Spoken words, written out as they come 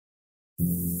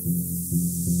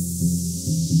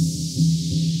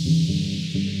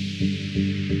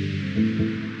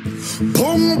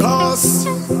Boom blast,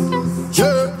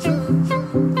 yeah.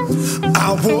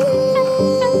 I won't.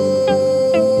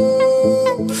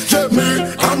 Yeah, me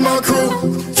and my crew.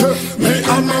 Yeah, me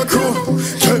and my crew.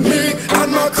 Yeah, me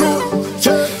and my crew.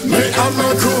 Yeah, me and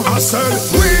my crew. I said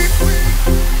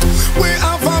we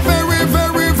have a very,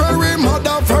 very, very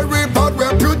mother, very bad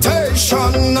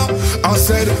reputation. I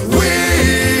said we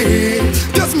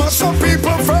just mash up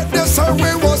people fret. They say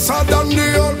we was sad than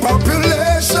the whole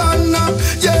population.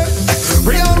 Yeah.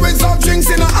 We always have drinks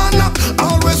in our hand,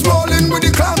 always rolling with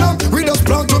the clan. We just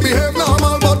plan to behave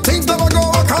normal, but things never go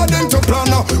according to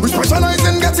plan. We specialize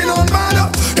in getting on mad.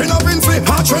 In a Vincent,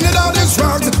 hot Trinidad is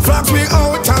drugs. Flags me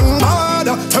out and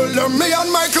mad. Tell them me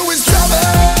and Michael is trouble.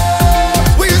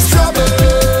 We is trouble.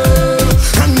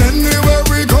 And anywhere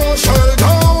we go, shell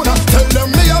down. Tell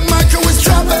them me and Michael is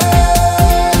trouble.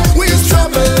 We is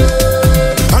trouble.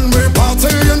 And we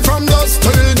partying from dusk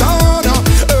till dawn.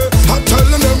 I tell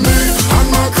them me.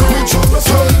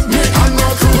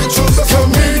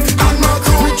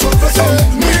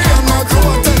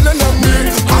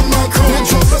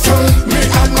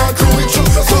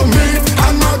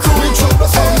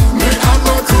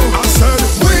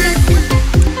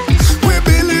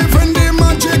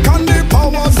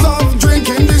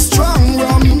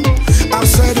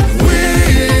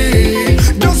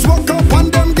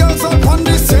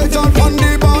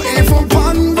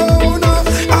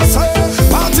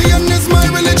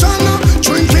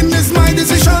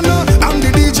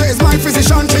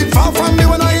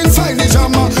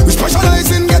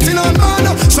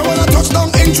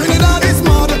 Trinidad is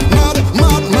mad, mad,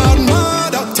 mad, mad,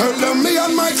 mad. Tell them me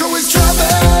and Michael is trouble.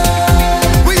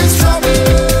 We is trouble.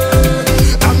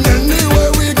 And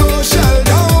anywhere we go, shell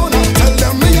down. Tell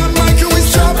them me and Michael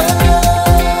is trouble.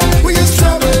 We is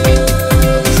trouble.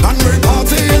 And we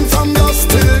partying from dusk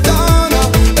till dawn.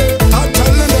 I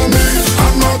tell them me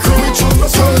and my crew is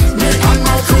trouble. Tell me and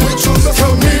my crew is trouble.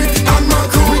 Tell me and my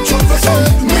crew is trouble. Tell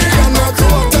me and my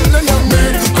crew. I'm telling them me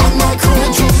and my crew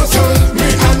is trouble. Tell me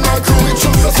and my crew is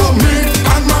trouble. For me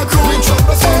and my crew in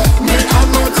trouble. For me and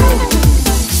my crew.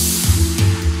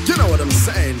 You know what I'm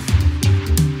saying?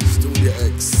 Studio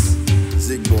X,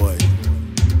 ZigBoi,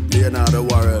 Leonardo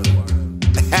Warrell.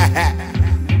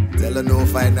 Tell her no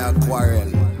find a quarrel.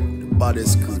 The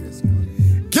body's cool.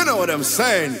 You know what I'm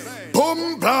saying?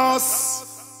 Boom blast.